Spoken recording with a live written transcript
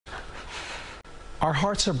Our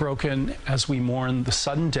hearts are broken as we mourn the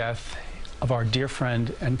sudden death of our dear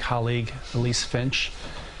friend and colleague, Elise Finch.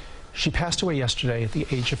 She passed away yesterday at the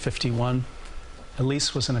age of 51.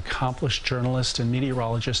 Elise was an accomplished journalist and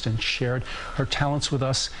meteorologist and shared her talents with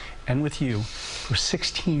us and with you for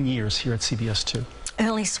 16 years here at CBS 2.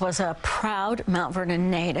 Elise was a proud Mount Vernon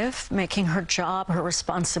native, making her job, her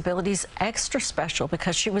responsibilities extra special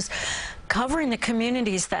because she was covering the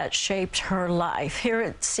communities that shaped her life. Here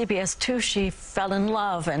at CBS 2, she fell in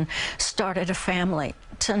love and started a family.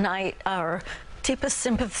 Tonight, our deepest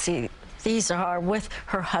sympathy, these are with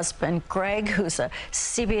her husband, Greg, who's a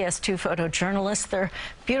CBS 2 photojournalist, their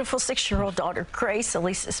beautiful 6-year-old daughter, Grace,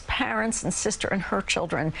 Elise's parents and sister and her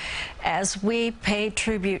children, as we pay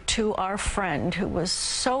tribute to our friend who was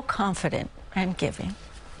so confident and giving.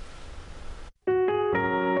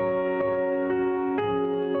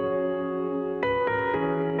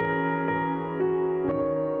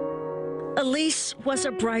 Elise was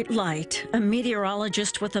a bright light, a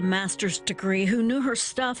meteorologist with a master's degree who knew her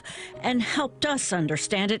stuff and helped us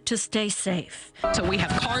understand it to stay safe. So we have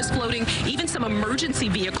cars floating, even some emergency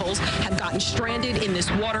vehicles have gotten stranded in this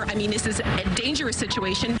water. I mean, this is a dangerous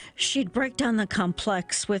situation. She'd break down the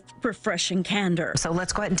complex with refreshing candor. So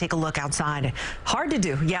let's go ahead and take a look outside. Hard to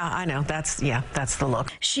do. Yeah, I know. That's the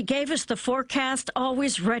look. She gave us the forecast,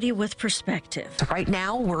 always ready with perspective. So right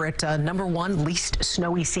now, we're at #1 least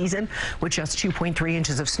snowy season. With just 2.3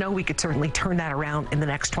 inches of snow, we could certainly turn that around in the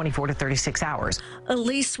next 24 to 36 hours.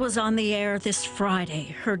 Elise was on the air this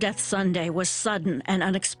Friday. Her death Sunday was sudden and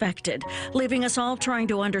unexpected, leaving us all trying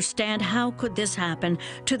to understand how could this happen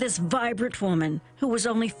to this vibrant woman who was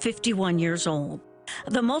only 51 years old.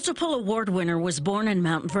 The multiple award winner was born in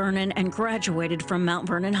Mount Vernon and graduated from Mount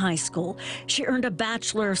Vernon High School. She earned a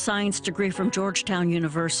Bachelor of Science degree from Georgetown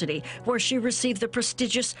University, where she received the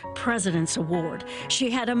prestigious President's Award. She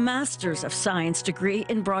had a Master's of Science degree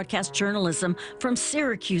in broadcast journalism from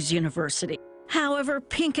Syracuse University. However,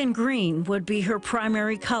 pink and green would be her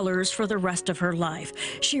primary colors for the rest of her life.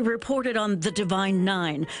 She reported on the Divine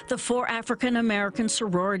Nine, the 4 African-American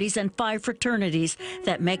sororities and 5 fraternities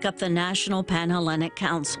that make up the National Panhellenic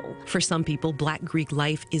Council. For some people, Black Greek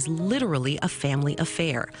life is literally a family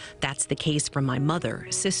affair. That's the case for my mother,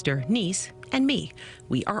 sister, niece, and me.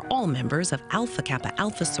 We are all members of Alpha Kappa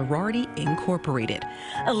Alpha Sorority Incorporated.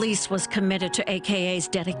 Elise was committed to AKA's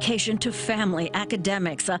dedication to family,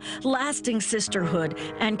 academics, a lasting sisterhood,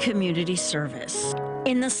 and community service.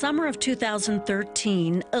 In the summer of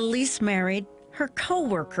 2013, Elise married her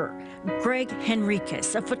co-worker, Greg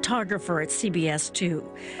Henriquez, a photographer at CBS 2.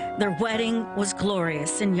 Their wedding was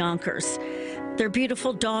glorious in Yonkers. Their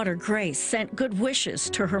beautiful daughter, Grace, sent good wishes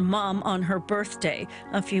to her mom on her birthday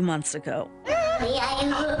a few months ago. Happy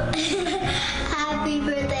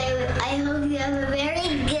birthday. I hope you have a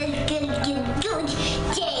very good day.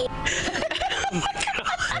 Oh my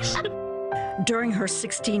gosh. During her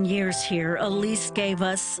 16 years here, Elise gave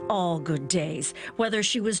us all good days, whether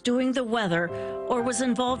she was doing the weather or was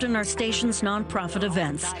involved in our station's nonprofit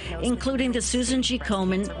events, including the Susan G.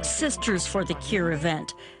 Komen Sisters for the Cure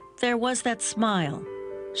event. There was that smile.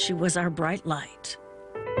 She was our bright light.